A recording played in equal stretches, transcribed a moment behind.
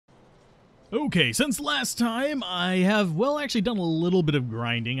Okay, since last time, I have, well, actually done a little bit of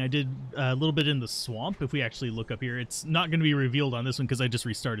grinding. I did a little bit in the swamp. If we actually look up here, it's not going to be revealed on this one because I just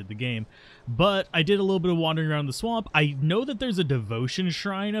restarted the game. But I did a little bit of wandering around the swamp. I know that there's a devotion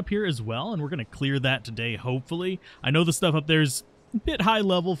shrine up here as well, and we're going to clear that today, hopefully. I know the stuff up there's a bit high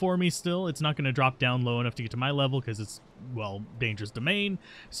level for me still. It's not going to drop down low enough to get to my level because it's, well, dangerous domain.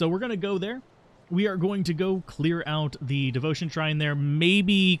 So we're going to go there. We are going to go clear out the devotion shrine there,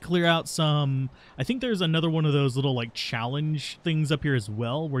 maybe clear out some, I think there's another one of those little like challenge things up here as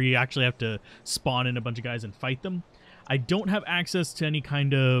well, where you actually have to spawn in a bunch of guys and fight them. I don't have access to any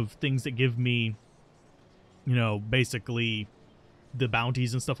kind of things that give me, you know, basically the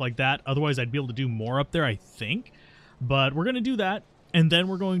bounties and stuff like that. Otherwise, I'd be able to do more up there, I think. But we're going to do that. And then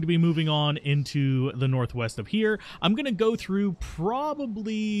we're going to be moving on into the northwest of here. I'm going to go through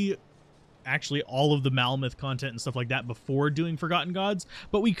probably actually all of the Malmouth content and stuff like that before doing Forgotten Gods,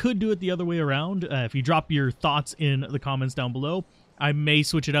 but we could do it the other way around. If you drop your thoughts in the comments down below, I may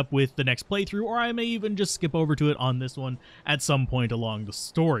switch it up with the next playthrough, or I may even just skip over to it on this one at some point along the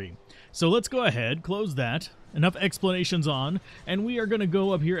story. So let's go ahead, close that. Enough explanations on, and we are going to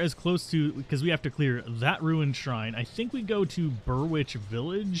go up here as close to, because we have to clear that ruined shrine. I think we go to Burwich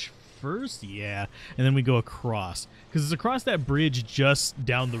Village first, yeah, and then we go across, because it's across that bridge just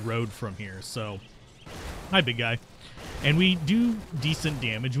down the road from here. So hi, big guy. And we do decent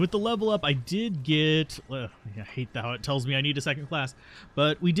damage with the level up. I did get, I hate how it tells me I need a second class,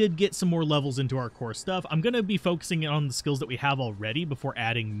 but we did get some more levels into our core stuff. I'm going to be focusing on the skills that we have already before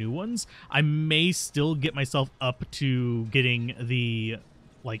adding new ones. I may still get myself up to getting the,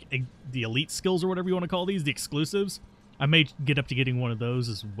 like, the elite skills or whatever you want to call these, the exclusives. I may get up to getting one of those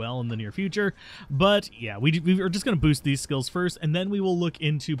as well in the near future. But yeah, we are just going to boost these skills first, and then we will look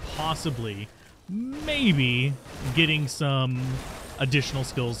into possibly, maybe, getting some additional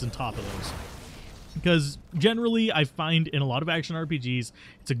skills on top of those. Because generally, I find in a lot of action RPGs,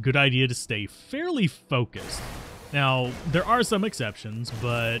 it's a good idea to stay fairly focused. Now, there are some exceptions,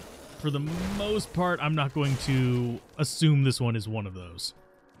 but for the most part, I'm not going to assume this one is one of those.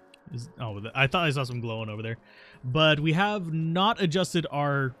 Oh, I thought I saw some glowing over there. But we have not adjusted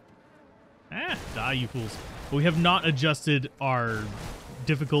our... die, you fools. But we have not adjusted our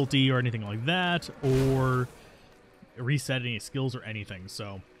difficulty or anything like that, or reset any skills or anything.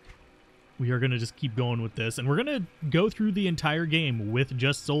 So we are going to just keep going with this, and we're going to go through the entire game with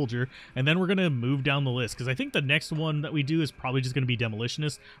just Soldier, and then we're going to move down the list, because I think the next one that we do is probably just going to be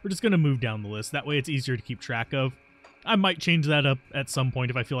Demolitionist. We're just going to move down the list. That way it's easier to keep track of. I might change that up at some point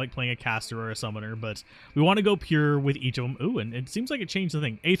if I feel like playing a caster or a summoner, but we want to go pure with each of them. Ooh, and it seems like it changed the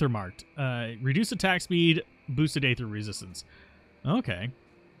thing. Aether marked. Reduced attack speed, boosted Aether resistance. Okay.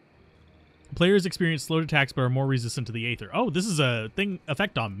 Players experience slowed attacks but are more resistant to the Aether. Oh, this is a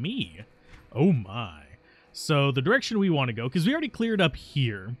effect on me. Oh my. So the direction we want to go, because we already cleared up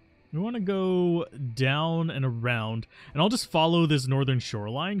here, we want to go down and around, and I'll just follow this northern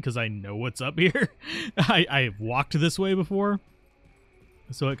shoreline because I know what's up here. I've walked this way before,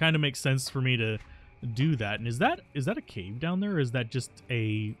 so it kind of makes sense for me to do that. And is that a cave down there, or is that just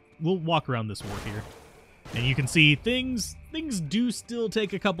a... We'll walk around this wharf here, and you can see things do still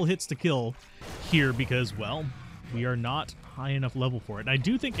take a couple hits to kill here because, well, we are not high enough level for it. And I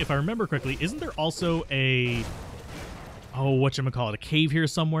do think, if I remember correctly, isn't there also a... Oh, whatchamacallit, a cave here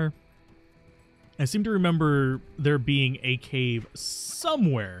somewhere? I seem to remember there being a cave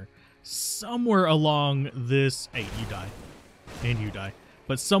somewhere along this... Hey, you die. And you die.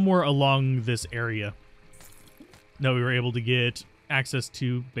 But somewhere along this area that we were able to get access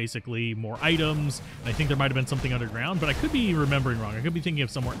to, basically, more items. And I think there might have been something underground, but I could be remembering wrong. I could be thinking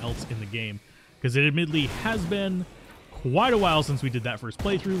of somewhere else in the game, because it admittedly has been quite a while since we did that first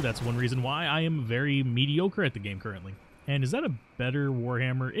playthrough. That's one reason why I am very mediocre at the game currently. And is that a better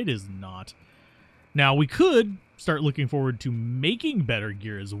Warhammer? It is not. Now, we could start looking forward to making better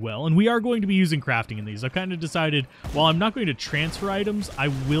gear as well, and we are going to be using crafting in these. I've kind of decided, while I'm not going to transfer items, I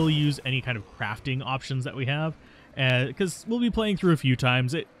will use any kind of crafting options that we have, because we'll be playing through a few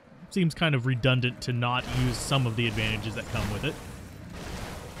times. It seems kind of redundant to not use some of the advantages that come with it.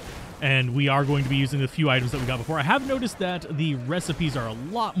 And we are going to be using the few items that we got before. I have noticed that the recipes are a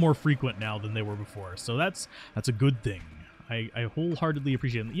lot more frequent now than they were before, so that's a good thing. I wholeheartedly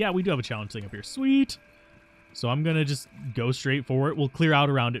appreciate it. Yeah, we do have a challenge thing up here. Sweet. So I'm going to just go straight for it. We'll clear out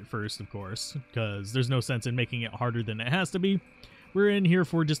around it first, of course, because there's no sense in making it harder than it has to be. We're in here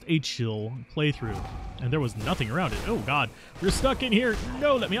for just a chill playthrough. And there was nothing around it. Oh, God. We're stuck in here.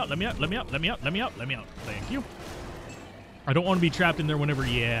 No, let me out, let me out, let me out, let me out, let me out, let me out. Thank you. I don't want to be trapped in there whenever...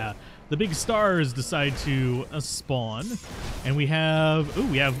 Yeah. the big stars decide to spawn, and we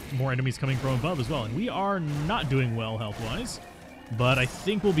have more enemies coming from above as well, and we are not doing well health-wise, but I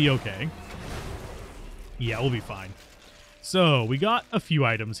think we'll be okay. Yeah, we'll be fine. So we got a few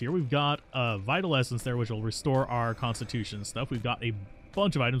items here. We've got a vital essence there, which will restore our constitution stuff. We've got a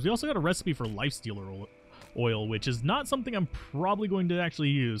bunch of items. We also got a recipe for lifestealer oil, which is not something I'm probably going to actually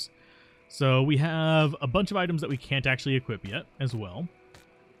use. So we have a bunch of items that we can't actually equip yet as well.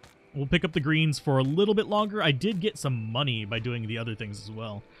 We'll pick up the greens for a little bit longer. I did get some money by doing the other things as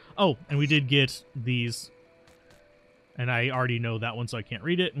well. Oh, and we did get these, and I already know that one, so I can't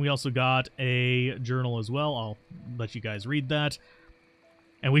read it. And we also got a journal as well. I'll let you guys read that.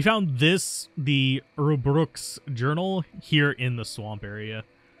 And we found this, the Urubruk's journal, here in the swamp area.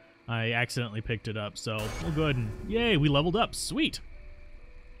 I accidentally picked it up, so we'll go ahead and, yay, we leveled up. Sweet.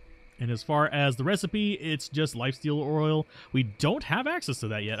 And as far as the recipe, it's just lifestealer oil. We don't have access to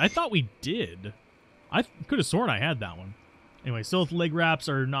that yet. I thought we did. I could have sworn I had that one. Anyway, Sylph leg wraps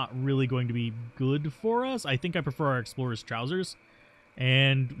are not really going to be good for us. I think I prefer our explorer's trousers.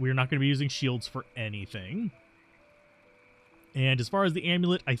 And we're not going to be using shields for anything. And as far as the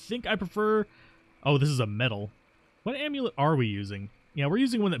amulet, I think I prefer... Oh, this is a metal. What amulet are we using? Yeah, we're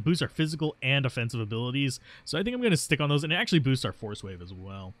using one that boosts our physical and offensive abilities. So I think I'm going to stick on those, and it actually boosts our force wave as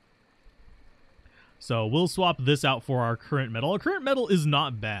well. So we'll swap this out for our current metal. Our current metal is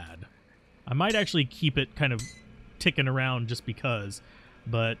not bad. I might actually keep it kind of ticking around just because.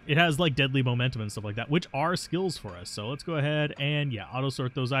 But it has like deadly momentum and stuff like that, which are skills for us. So let's go ahead and, yeah,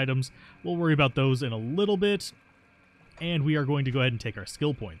 auto-sort those items. We'll worry about those in a little bit. And we are going to go ahead and take our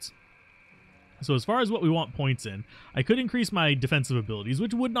skill points. So as far as what we want points in, I could increase my defensive abilities,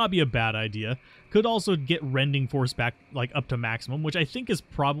 which would not be a bad idea. Could also get rending force back like up to maximum, which I think is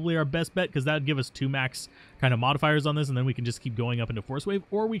probably our best bet, because that would give us 2 max kind of modifiers on this, and then we can just keep going up into force wave,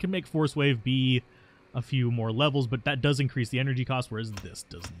 or we can make force wave be a few more levels, but that does increase the energy cost, whereas this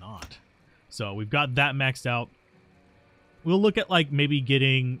does not. So we've got that maxed out. We'll look at like maybe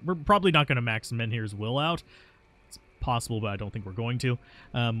getting... We're probably not going to max Menhir's will out. Possible, but I don't think we're going to.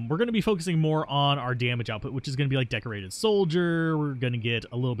 We're going to be focusing more on our damage output, which is going to be like decorated soldier. We're going to get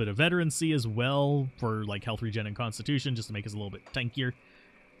a little bit of veterancy as well for like health regen and constitution, just to make us a little bit tankier.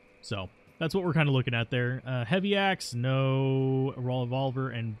 So that's what we're kind of looking at there. Heavy axe, no.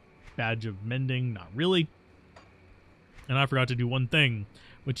 Revolver and badge of mending, not really. And I forgot to do one thing,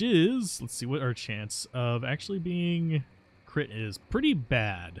 which is, let's see what our chance of actually being crit is. Pretty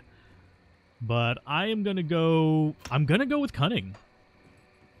bad. But I'm going to go with cunning.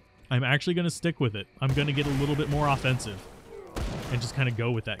 I'm actually going to stick with it. I'm going to get a little bit more offensive and just kind of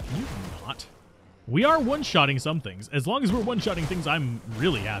go with that. Can you not? We are one-shotting some things. As long as we're one-shotting things, I'm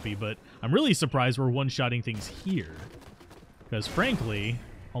really happy, but I'm really surprised we're one-shotting things here. Because frankly,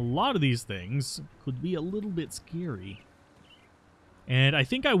 a lot of these things could be a little bit scary. And I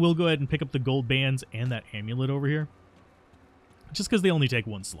think I will go ahead and pick up the gold bands and that amulet over here. Just because they only take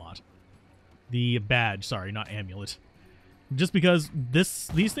 1 slot. The badge, sorry, not amulet. Just because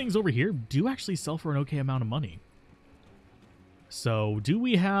these things over here do actually sell for an okay amount of money. So, do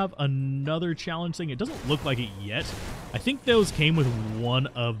we have another challenge thing? It doesn't look like it yet. I think those came with one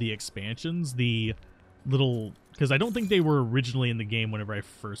of the expansions, the little... Because I don't think they were originally in the game whenever I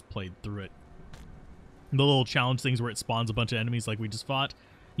first played through it. The little challenge things where it spawns a bunch of enemies like we just fought.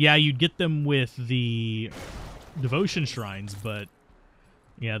 Yeah, you'd get them with the devotion shrines, but...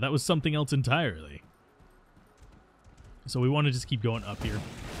 Yeah, that was something else entirely. So we want to just keep going up here.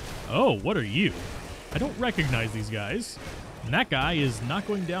 Oh, what are you? I don't recognize these guys. And that guy is not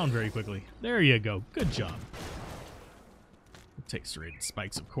going down very quickly. There you go. Good job. We'll take serrated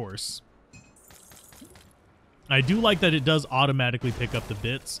spikes, of course. I do like that it does automatically pick up the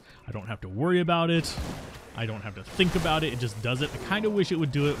bits. I don't have to worry about it. I don't have to think about it. It just does it. I kind of wish it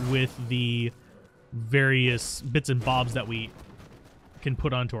would do it with the various bits and bobs that we... can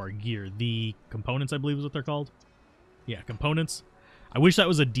put onto our gear. The components, I believe is what they're called. Yeah, components. I wish that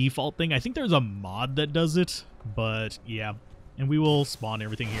was a default thing. I think there's a mod that does it, but yeah. And we will spawn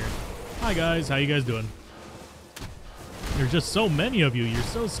everything here. Hi guys, how you guys doing? There's just so many of you. You're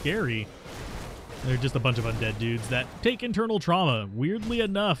so scary. They're just a bunch of undead dudes that take internal trauma, weirdly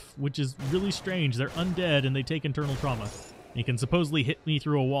enough, which is really strange. They're undead and they take internal trauma. He can supposedly hit me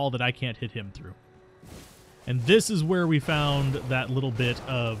through a wall that I can't hit him through. And this is where we found that little bit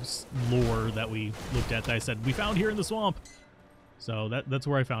of lore that we looked at that I said we found here in the swamp. So that's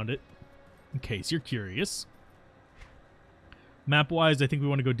where I found it, in case you're curious. Map-wise, I think we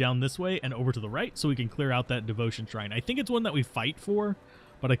want to go down this way and over to the right so we can clear out that devotion shrine. I think it's one that we fight for,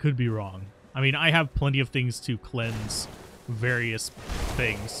 but I could be wrong. I mean, I have plenty of things to cleanse various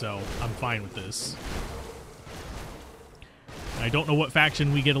things, so I'm fine with this. I don't know what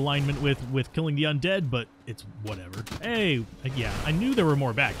faction we get alignment with killing the undead, but it's whatever. Hey, yeah, I knew there were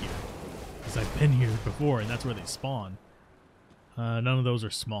more back here, because I've been here before, and that's where they spawn. None of those are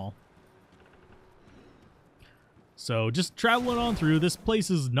small. So just traveling on through. This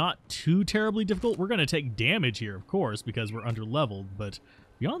place is not too terribly difficult. We're going to take damage here, of course, because we're under-leveled, but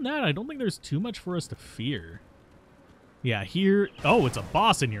beyond that, I don't think there's too much for us to fear. Yeah, here... Oh, it's a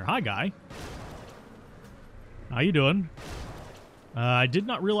boss in here. Hi, guy. How you doing? I did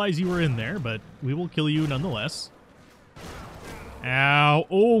not realize you were in there, but we will kill you nonetheless. Ow.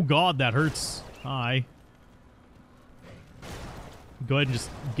 Oh, God, that hurts. Hi. Go ahead and just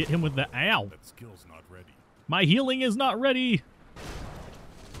get him with the... Ow. That skill's not ready. My healing is not ready.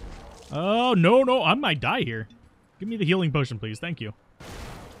 Oh, no. I might die here. Give me the healing potion, please. Thank you.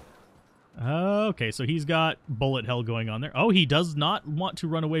 Okay, so he's got bullet hell going on there. Oh, he does not want to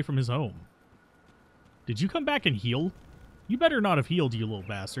run away from his home. Did you come back and heal? You better not have healed, you little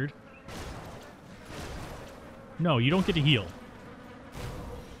bastard. No, you don't get to heal.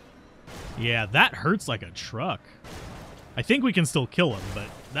 Yeah, that hurts like a truck. I think we can still kill him, but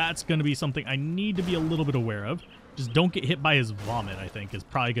that's going to be something I need to be a little bit aware of. Just don't get hit by his vomit, I think, is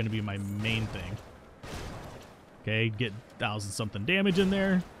probably going to be my main thing. Okay, get 1,000-something damage in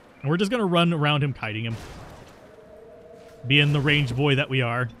there. And we're just going to run around him, kiting him. Being the range boy that we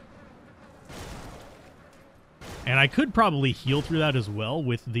are. And I could probably heal through that as well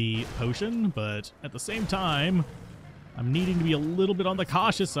with the potion, but at the same time, I'm needing to be a little bit on the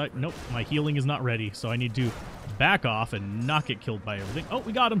cautious side. Nope, my healing is not ready, so I need to back off and not get killed by everything. Oh,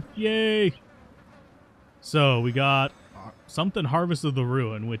 we got him. Yay. So we got something Harvest of the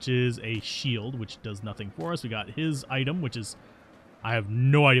Ruin, which is a shield, which does nothing for us. We got his item, which is... I have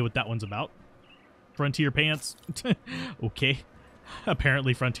no idea what that one's about. Frontier pants. Okay.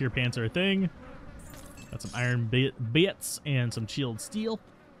 Apparently frontier pants are a thing. Got some iron bits and some shield steel.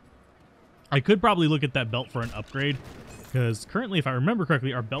 I could probably look at that belt for an upgrade, because currently, if I remember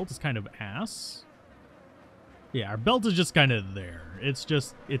correctly, our belt is kind of ass. Yeah, our belt is just kind of there. It's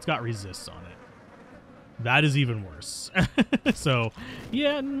got resists on it. That is even worse. So,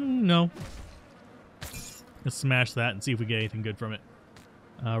 yeah, no. Let's smash that and see if we get anything good from it.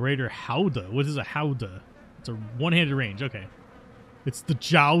 Raider Howda. What is a Howda? It's a one-handed range. Okay. It's the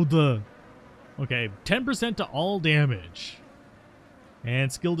Jowda. Okay, 10% to all damage.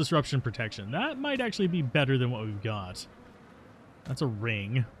 And skill disruption protection. That might actually be better than what we've got. That's a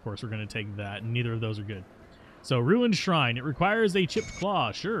ring. Of course, we're going to take that. Neither of those are good. So, Ruined Shrine. It requires a chipped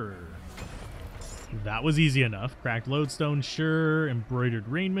claw. Sure. That was easy enough. Cracked lodestone. Sure. Embroidered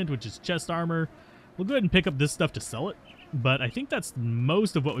raiment, which is chest armor. We'll go ahead and pick up this stuff to sell it. But I think that's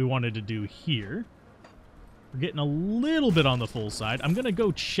most of what we wanted to do here. We're getting a little bit on the full side. I'm going to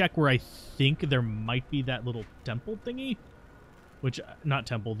go check where I think there might be that little temple thingy. Which, not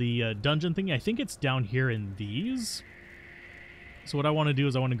temple, the dungeon thingy. I think it's down here in these. So what I want to do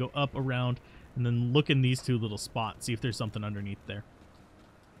is I want to go up, around, and then look in these two little spots. See if there's something underneath there.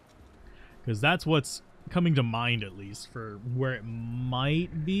 Because that's what's coming to mind, at least, for where it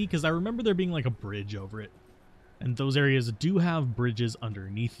might be. Because I remember there being like a bridge over it. And those areas do have bridges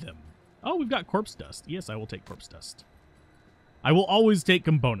underneath them. Oh, we've got corpse dust. Yes, I will take corpse dust. I will always take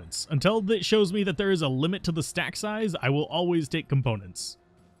components. Until it shows me that there is a limit to the stack size, I will always take components.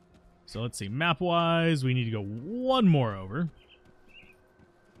 So let's see. Map-wise, we need to go one more over.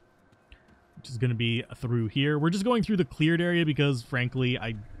 Which is going to be through here. We're just going through the cleared area because, frankly,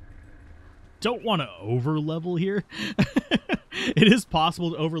 I don't want to over-level here. It is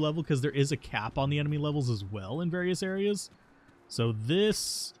possible to over-level because there is a cap on the enemy levels as well in various areas. So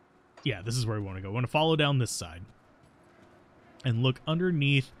this... Yeah, this is where we want to go. We want to follow down this side. And look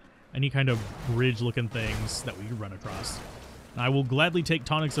underneath any kind of bridge-looking things that we run across. And I will gladly take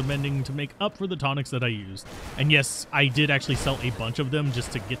Tonics of Mending to make up for the tonics that I used. And yes, I did actually sell a bunch of them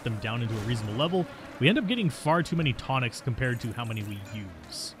just to get them down into a reasonable level. We end up getting far too many tonics compared to how many we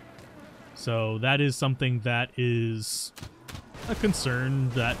use. So that is something that is a concern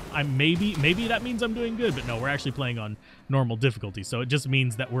that maybe that means I'm doing good, but no, we're actually playing on normal difficulty. So it just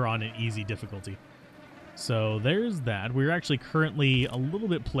means that we're on an easy difficulty. So there's that. We're actually currently a little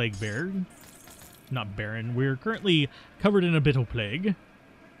bit plague barren. Not barren. We're currently covered in a bit of plague.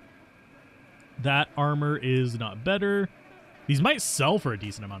 That armor is not better. These might sell for a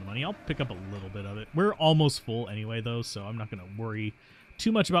decent amount of money. I'll pick up a little bit of it. We're almost full anyway, though, so I'm not going to worry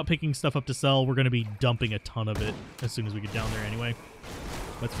too much about picking stuff up to sell. We're going to be dumping a ton of it as soon as we get down there anyway.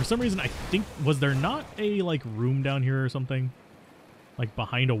 But for some reason, I think... Was there not a, like, room down here or something? Like,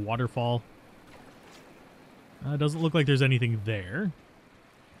 behind a waterfall? Doesn't look like there's anything there.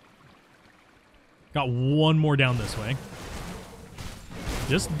 Got one more down this way.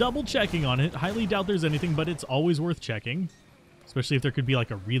 Just double checking on it. Highly doubt there's anything, but it's always worth checking. Especially if there could be like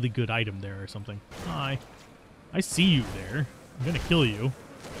a really good item there or something. Hi. I see you there. I'm gonna kill you. You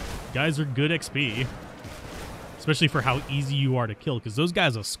guys are good XP. Especially for how easy you are to kill, because those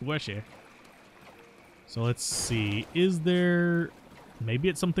guys are squishy. So let's see. Is there... Maybe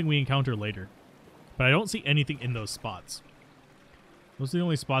it's something we encounter later. But I don't see anything in those spots. Those are the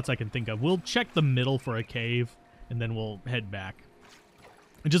only spots I can think of. We'll check the middle for a cave, and then we'll head back.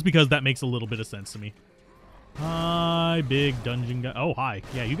 Just because that makes a little bit of sense to me. Hi, big dungeon guy. Oh, hi.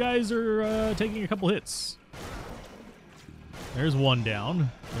 Yeah, you guys are taking a couple hits. There's one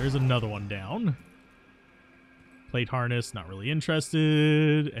down. There's another one down. Plate harness, not really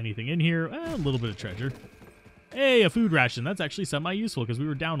interested. Anything in here? A little bit of treasure. Hey, a food ration. That's actually semi-useful because we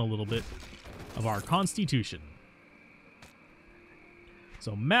were down a little bit of our constitution.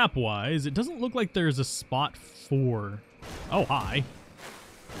 So map-wise, it doesn't look like there's a spot for... Oh, hi.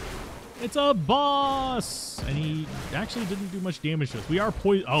 It's a boss! And he actually didn't do much damage to us. We are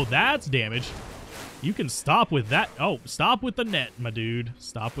poisoned. Oh, that's damage. You can stop with that. Oh, stop with the net, my dude.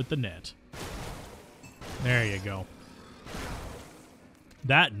 Stop with the net. There you go.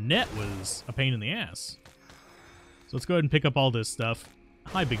 That net was a pain in the ass. So let's go ahead and pick up all this stuff.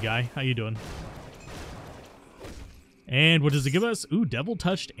 Hi, big guy. How you doing? And what does it give us? Ooh,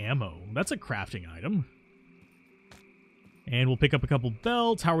 devil-touched ammo. That's a crafting item. And we'll pick up a couple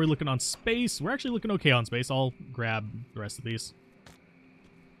belts. How are we looking on space? We're actually looking okay on space. I'll grab the rest of these.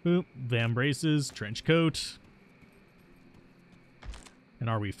 Boop. Vam braces. Trench coat. And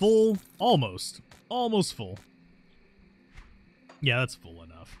are we full? Almost. Almost full. Yeah, that's full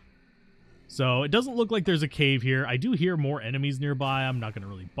enough. So it doesn't look like there's a cave here. I do hear more enemies nearby. I'm not going to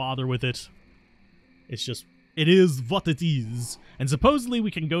really bother with it. It's just... It is what it is. And supposedly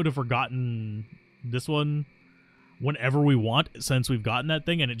we can go to Forgotten, this one, whenever we want, since we've gotten that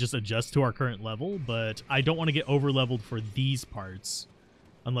thing, and it just adjusts to our current level. But I don't want to get over-leveled for these parts,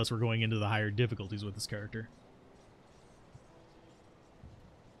 unless we're going into the higher difficulties with this character.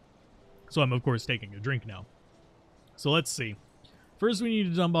 So I'm, of course, taking a drink now. So let's see. First, we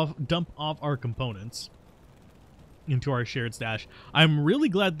need to dump off our components into our shared stash. I'm really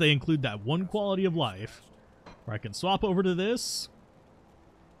glad they include that one quality of life, where I can swap over to this,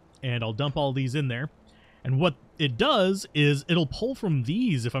 and I'll dump all these in there. And what it does is it'll pull from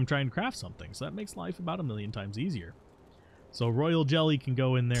these if I'm trying to craft something. So that makes life about 1,000,000 times easier. So royal jelly can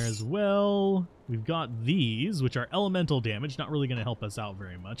go in there as well. We've got these, which are elemental damage. Not really going to help us out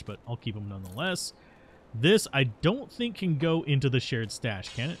very much, but I'll keep them nonetheless. This, I don't think can go into the shared stash,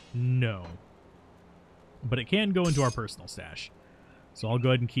 can it? No. But it can go into our personal stash. So I'll go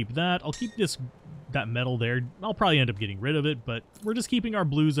ahead and keep that. I'll keep that metal there. I'll probably end up getting rid of it, but we're just keeping our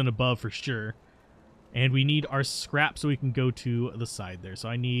blues and above for sure. And we need our scrap so we can go to the side there. So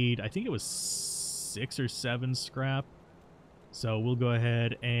I think it was 6 or 7 scrap. So we'll go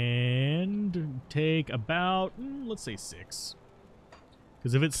ahead and take about, let's say 6.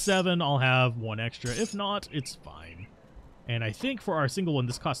 Because if it's 7, I'll have 1 extra. If not, it's fine. And I think for our single one,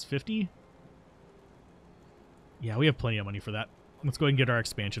 this costs 50. Yeah, we have plenty of money for that. Let's go ahead and get our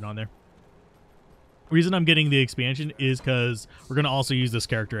expansion on there. The reason I'm getting the expansion is because we're going to also use this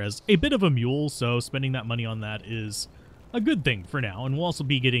character as a bit of a mule, so spending that money on that is a good thing for now, and we'll also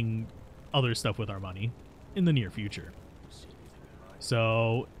be getting other stuff with our money in the near future.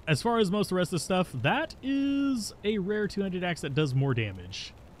 So, as far as most of the rest of the stuff, that is a rare two-handed axe that does more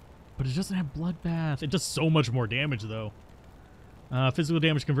damage. But it doesn't have bloodbath. It does so much more damage, though. Physical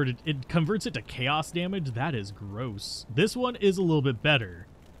damage converted. It converts it to chaos damage. That is gross. This one is a little bit better.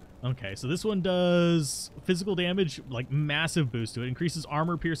 Okay, so this one does physical damage, like massive boost to it. Increases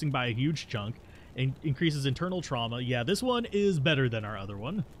armor piercing by a huge chunk. And increases internal trauma. Yeah, this one is better than our other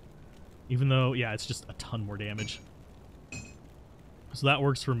one. Even though, yeah, it's just a ton more damage. So that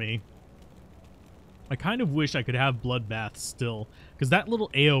works for me. I kind of wish I could have bloodbath still, because that little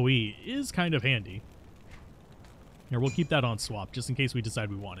AoE is kind of handy. Here, we'll keep that on swap, just in case we decide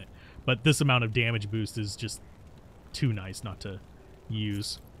we want it. But this amount of damage boost is just too nice not to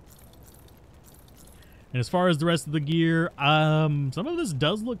use. And as far as the rest of the gear, some of this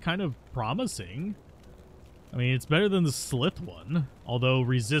does look kind of promising. I mean, it's better than the Slith one, although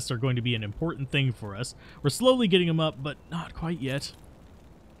resists are going to be an important thing for us. We're slowly getting them up, but not quite yet.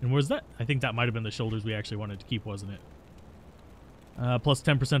 And where's that? I think that might have been the shoulders we actually wanted to keep, wasn't it? Plus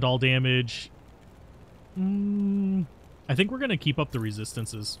 10% all damage. I think we're going to keep up the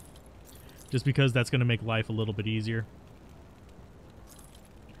resistances, just because that's going to make life a little bit easier.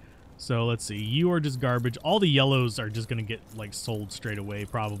 So let's see. You are just garbage. All the yellows are just going to get like sold straight away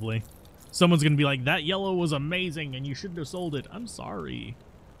probably. Someone's going to be like, that yellow was amazing and you shouldn't have sold it. I'm sorry.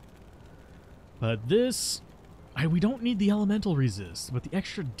 But this, we don't need the elemental resist, but the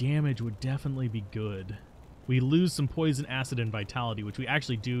extra damage would definitely be good. We lose some poison, acid, and vitality, which we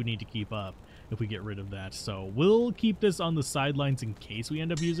actually do need to keep up if we get rid of that. So we'll keep this on the sidelines in case we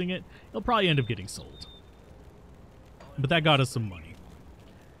end up using it. It'll probably end up getting sold. But that got us some money,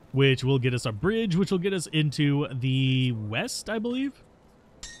 which will get us a bridge, which will get us into the west, I believe.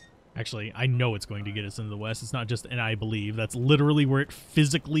 Actually, I know it's going to get us into the west. It's not just an I believe. That's literally where it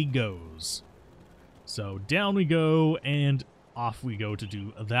physically goes. So down we go, and off we go to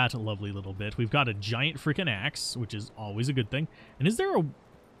do that lovely little bit. We've got a giant freaking axe, which is always a good thing. And is there a...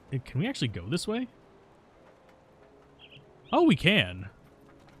 Can we actually go this way? Oh, we can.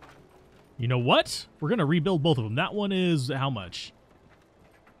 You know what? We're going to rebuild both of them. That one is how much?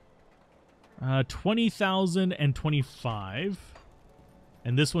 20,000 and 25.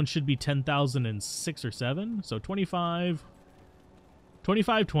 And this one should be 10,006 or 7. So 25,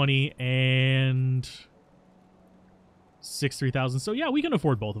 25, 20, and 3,000. So yeah, we can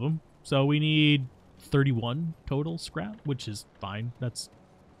afford both of them. So we need 31 total scrap, which is fine. That's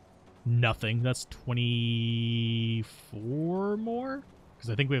nothing. That's 24 more, because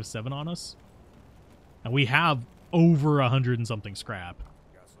I think we have 7 on us. And we have over 100 and something scrap.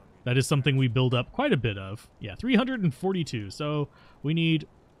 That is something we build up quite a bit of. Yeah, 342. So we need,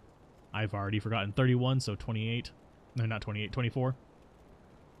 I've already forgotten, 31, so 28. No, not 28, 24.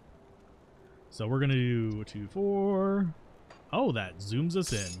 So we're going to do 2, 4. Oh, that zooms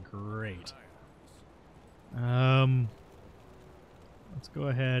us in. Great. Let's go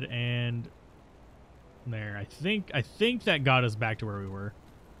ahead and there. I think that got us back to where we were.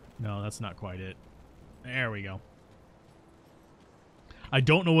 No, that's not quite it. There we go. I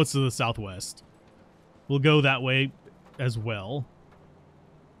don't know what's to the southwest. We'll go that way as well.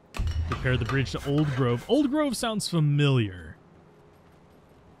 Prepare the bridge to Old Grove. Old Grove sounds familiar.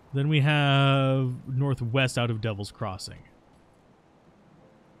 Then we have northwest out of Devil's Crossing.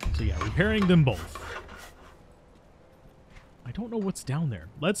 So yeah, repairing them both. I don't know what's down there.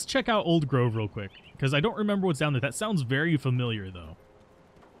 Let's check out Old Grove real quick, because I don't remember what's down there. That sounds very familiar, though.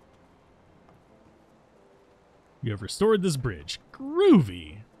 You have restored this bridge.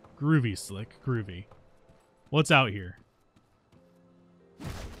 Groovy. Groovy, Slick. Groovy. What's out here?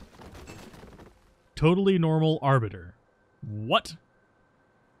 Totally normal arbiter. What?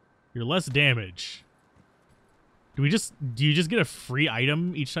 You're less damage. Do you just get a free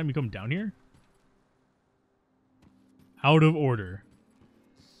item each time you come down here? Out of order.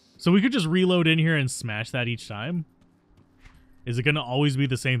 So we could just reload in here and smash that each time? Is it going to always be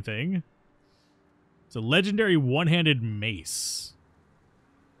the same thing? It's a legendary one-handed mace.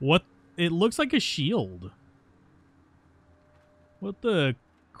 What? It looks like a shield. What the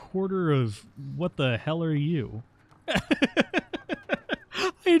quarter of... What the hell are you?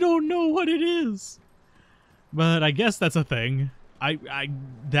 I don't know what it is. But I guess that's a thing.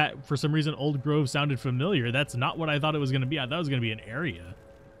 That, for some reason, Old Grove sounded familiar. That's not what I thought it was going to be. I thought it was going to be an area.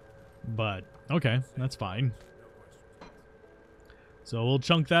 But, okay, that's fine. So we'll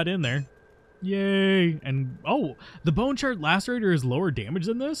chunk that in there. Yay! And, oh, the Bone Shard Lacerator is lower damage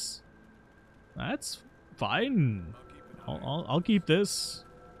than this? That's fine. I'll keep this.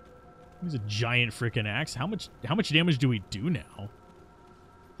 He's a giant freaking axe. How much damage do we do now?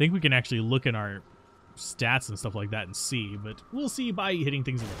 I think we can actually look in our stats and stuff like that and see, but we'll see by hitting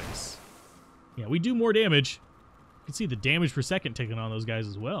things in the face. Yeah, we do more damage. You can see the damage per second taken on those guys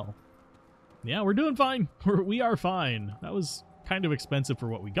as well. Yeah, we're doing fine. We are fine. That was kind of expensive for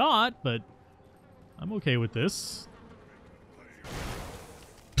what we got, but I'm okay with this.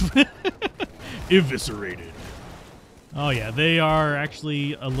 Eviscerated. Oh yeah, they are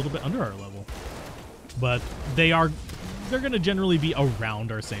actually a little bit under our level, but they're going to generally be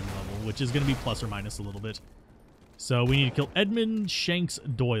around our same level, which is going to be plus or minus a little bit. So we need to kill Edmund Shanks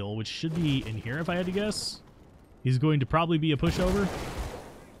Doyle, which should be in here if I had to guess. He's going to probably be a pushover.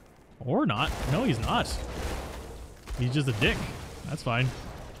 Or not. No, he's not. He's just a dick. That's fine.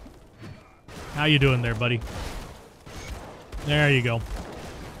 How you doing there, buddy? There you go.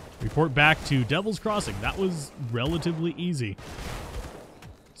 Report back to Devil's Crossing. That was relatively easy.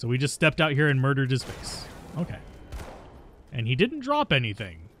 So we just stepped out here and murdered his face. Okay. And he didn't drop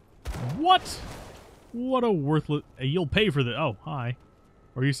anything. What? What a worthless... You'll pay for this. Oh, hi.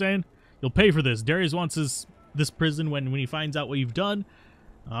 What are you saying? You'll pay for this. Darius wants this prison when he finds out what you've done.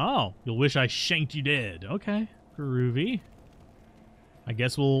 Oh, you'll wish I shanked you dead. Okay. Groovy. I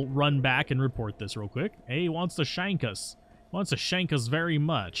guess we'll run back and report this real quick. Hey, he wants to shank us. Wants to shank us very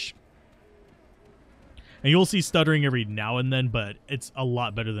much. And you'll see stuttering every now and then, but it's a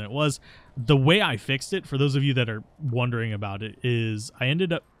lot better than it was. The way I fixed it, for those of you that are wondering about it, is I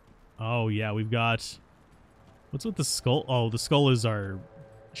ended up... Oh, yeah, we've got... What's with the skull? Oh, the skull is our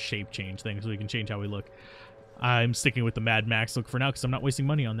shape change thing, so we can change how we look. I'm sticking with the Mad Max look for now because I'm not wasting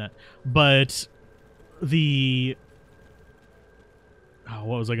money on that. But the... Oh,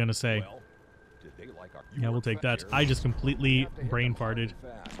 what was I going to say? Well, did they like our... Yeah, we'll take that. I just completely brain farted.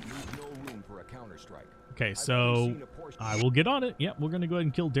 Okay, so I will get on it. Yeah, we're going to go ahead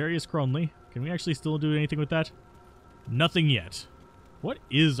and kill Darius Cronley. Can we actually still do anything with that? Nothing yet. What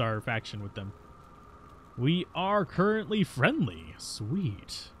is our faction with them? We are currently friendly.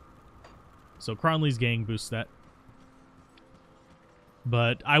 Sweet. So Cronley's gang boosts that.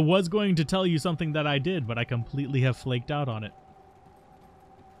 But I was going to tell you something that I did, but I completely have flaked out on it.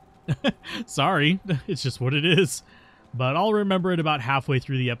 Sorry, it's just what it is. But I'll remember it about halfway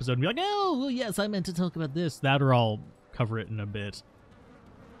through the episode and be like, oh, well, yes, I meant to talk about this. That, or I'll cover it in a bit.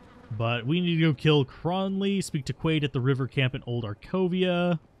 But we need to go kill Cronley, speak to Quaid at the river camp in Old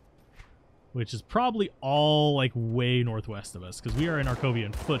Arcovia, which is probably all, like, way northwest of us, because we are in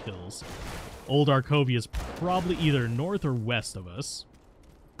Arcovian foothills. Old Arcovia is probably either north or west of us.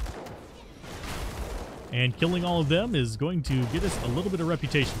 And killing all of them is going to get us a little bit of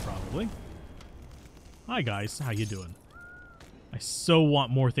reputation, probably. Hi, guys. How you doing? I so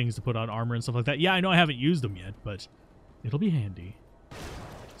want more things to put on armor and stuff like that. Yeah, I know I haven't used them yet, but it'll be handy.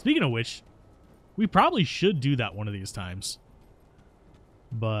 Speaking of which, we probably should do that one of these times.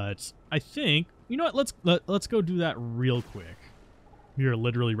 But I think, you know what? Let's go do that real quick. We are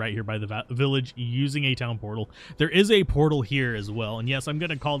literally right here by the village using a town portal. There is a portal here as well. And yes, I'm going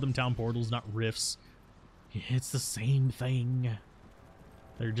to call them town portals, not rifts. It's the same thing.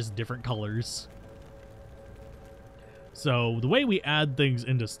 They're just different colors. So the way we add things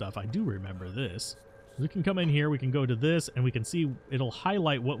into stuff, I do remember this. We can come in here, we can go to this, and we can see it'll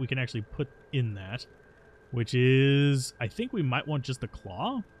highlight what we can actually put in that. Which is, I think we might want just the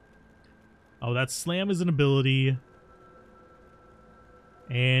claw. Oh, that slam is an ability.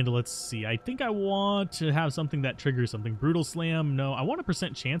 And let's see, I think I want to have something that triggers something. Brutal slam, no. I want a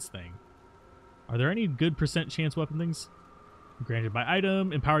percent chance thing. Are there any good percent chance weapon things? Granted by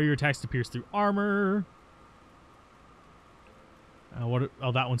item. Empower your attacks to pierce through armor.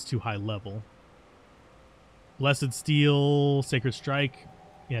 Oh, that one's too high level. Blessed Steel, Sacred Strike.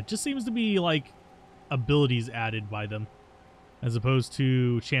 Yeah, it just seems to be like abilities added by them, as opposed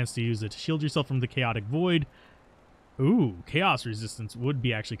to chance to use it. Shield yourself from the Chaotic Void. Ooh, Chaos Resistance would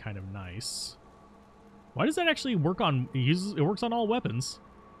be actually kind of nice. Why does that actually work on... It works on all weapons.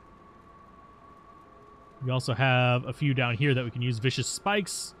 We also have a few down here that we can use. Vicious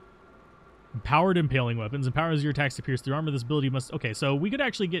Spikes. Empowered Impaling Weapons. Empowers your attacks to pierce through armor. This ability must... Okay, so we could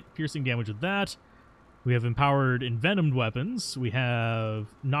actually get piercing damage with that. We have Empowered Envenomed Weapons. We have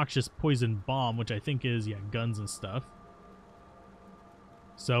Noxious Poison Bomb, which I think is, yeah, guns and stuff.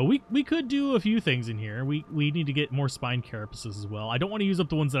 So we could do a few things in here. We need to get more Spine Carapaces as well. I don't want to use up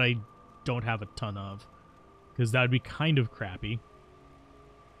the ones that I don't have a ton of, because that would be kind of crappy.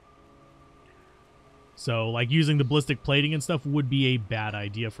 So, like, using the ballistic plating and stuff would be a bad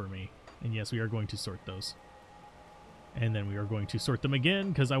idea for me. And yes, we are going to sort those. And then we are going to sort them again,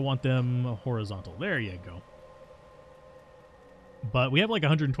 because I want them horizontal. There you go. But we have like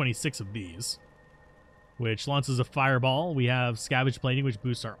 126 of these, which launches a fireball. We have Scavenge Plating, which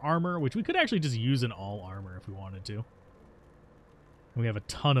boosts our armor, which we could actually just use in all armor if we wanted to. And we have a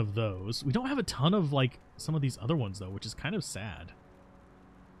ton of those. We don't have a ton of, like, some of these other ones, though, which is kind of sad.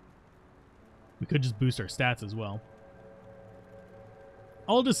 We could just boost our stats as well.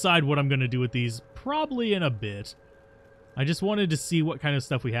 I'll decide what I'm going to do with these probably in a bit. I just wanted to see what kind of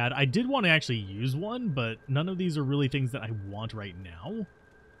stuff we had. I did want to actually use one, but none of these are really things that I want right now.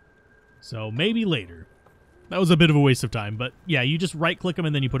 So maybe later. That was a bit of a waste of time, but yeah, you just right-click them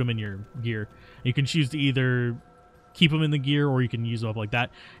and then you put them in your gear. You can choose to either keep them in the gear or you can use them up like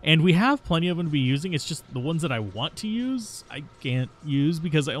that. And we have plenty of them to be using. It's just the ones that I want to use, I can't use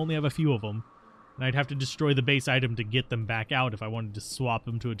because I only have a few of them. And I'd have to destroy the base item to get them back out if I wanted to swap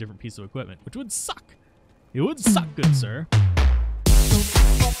them to a different piece of equipment, which would suck. It would suck, good sir.